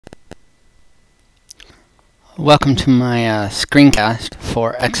Welcome to my screencast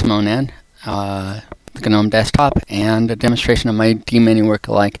for XMonad, the Gnome desktop, and a demonstration of my dmenu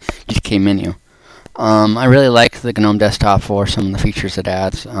work-alike gtkmenu. I really like the Gnome desktop for some of the features it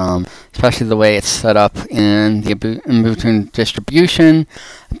adds, especially the way it's set up in the Ubuntu distribution,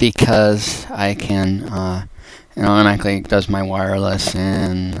 because I can, it automatically does my wireless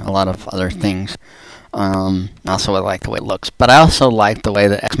and a lot of other things. I also like the way it looks, but I also like the way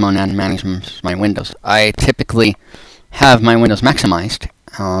that XMonad manages my windows. I typically have my windows maximized.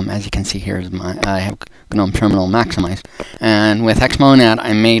 As you can see here, I have GNOME Terminal maximized, and with XMonad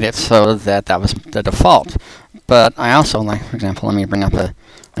I made it so that that was the default. But I also like, for example, let me bring up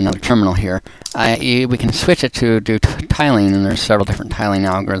another terminal here. We can switch it to do tiling, and there's several different tiling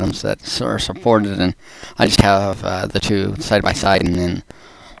algorithms that are supported, and I just have the two side by side and then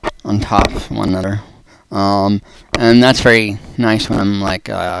on top of one another. And that's very nice when I'm like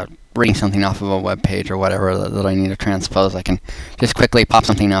reading something off of a web page or whatever that I need to transpose. I can just quickly pop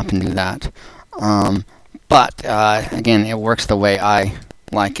something up and do that. But again, it works the way I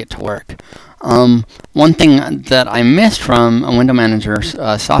like it to work. One thing that I missed from a window manager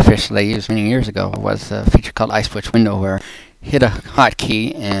software that I used many years ago was a feature called iSwitch Window, where you hit a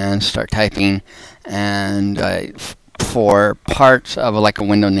hotkey and start typing, and for parts of like a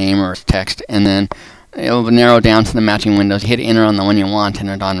window name or text, and then it will narrow down to the matching windows. You hit enter on the one you want, and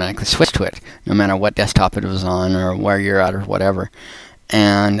it automatically switch to it, no matter what desktop it was on or where you're at or whatever.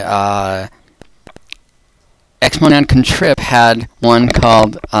 And XMonad Contrib had one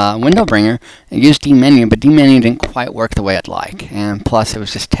called Window Bringer. It used dmenu, but dmenu didn't quite work the way I'd like. And plus, it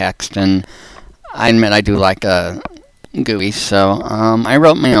was just text, and I admit I do like GUIs, so I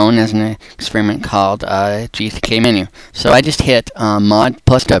wrote my own as an experiment called gtkmenu. So I just hit mod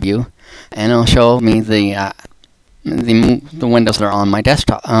plus W, and it'll show me the windows that are on my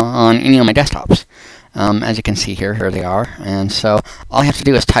desktop, on any of my desktops. As you can see here they are. And so all I have to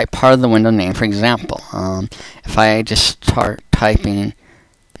do is type part of the window name. For example, if I just start typing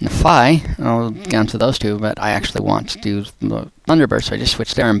Nify, I'll get onto those two, but I actually want to do the Thunderbird, so I just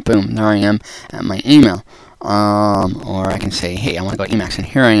switch there, and boom, there I am at my email. Or I can say, hey, I want to go to Emacs, and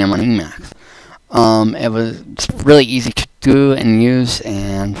here I am on Emacs. It was really easy to do and use,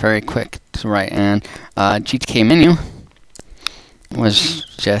 and very quick to write. And gtkmenu was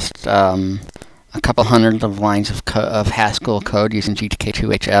just a couple hundred of lines of Haskell code using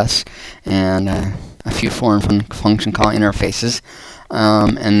GTK2HS and a few foreign function call interfaces.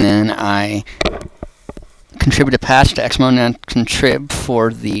 And then I contributed a patch to XMonad Contrib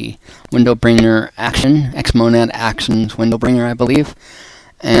for the Window Bringer action, XMonad Actions Window Bringer, I believe.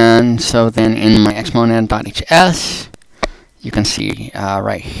 And so then in my xmonad.hs, you can see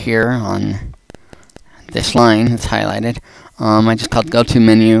right here on this line that's highlighted, I just called go to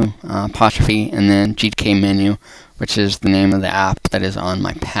menu apostrophe and then gtkmenu, which is the name of the app that is on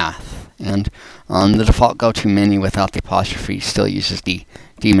my path. And the default go to menu without the apostrophe still uses the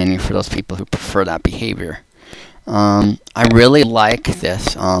dmenu for those people who prefer that behavior. I really like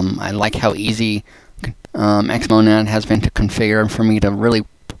this. I like how easy XMonad has been to configure, and for me to really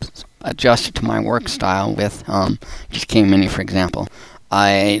adjust it to my work style with gtkmenu, for example.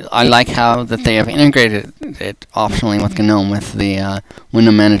 I like how that they have integrated it optionally with GNOME with the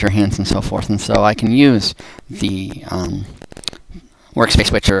window manager hints and so forth, and so I can use the workspace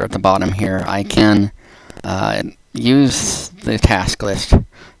switcher at the bottom here. I can use the task list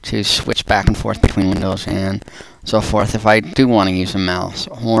to switch back and forth between windows and so forth if I do want to use a mouse,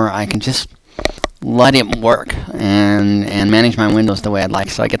 or I can just let it work and manage my windows the way I'd like,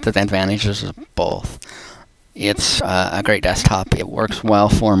 so I get the advantages of both. It's a great desktop. It works well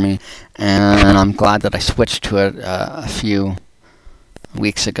for me, and I'm glad that I switched to it a few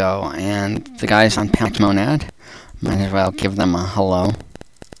weeks ago. And the guys on XMonad, might as well give them a hello.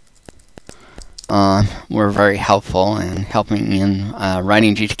 Were very helpful and helping in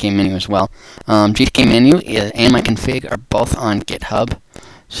writing gtkmenu as well. gtkmenu and my config are both on GitHub.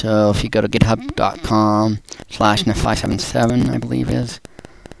 So if you go to github.com/nify77, I believe is.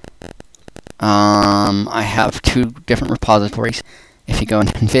 I have two different repositories. If you go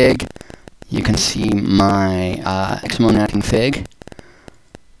into config, you can see my XMonad config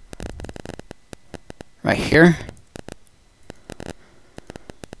right here.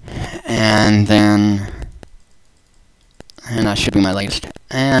 And that should be my latest.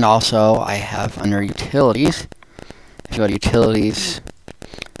 And also I have under utilities, if you go to utilities,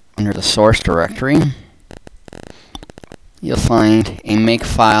 under the source directory, you'll find a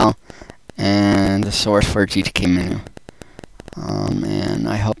makefile and the source for gtkmenu. And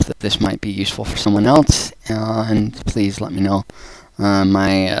I hope that this might be useful for someone else, and please let me know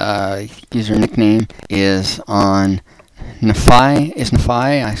My user nickname is on Nephi.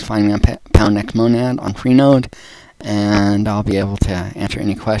 I find me on pound XMonad on Freenode, and I'll be able to answer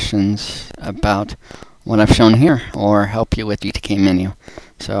any questions about what I've shown here or help you with gtkmenu.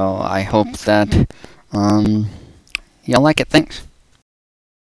 So I hope that you'll like it. Thanks.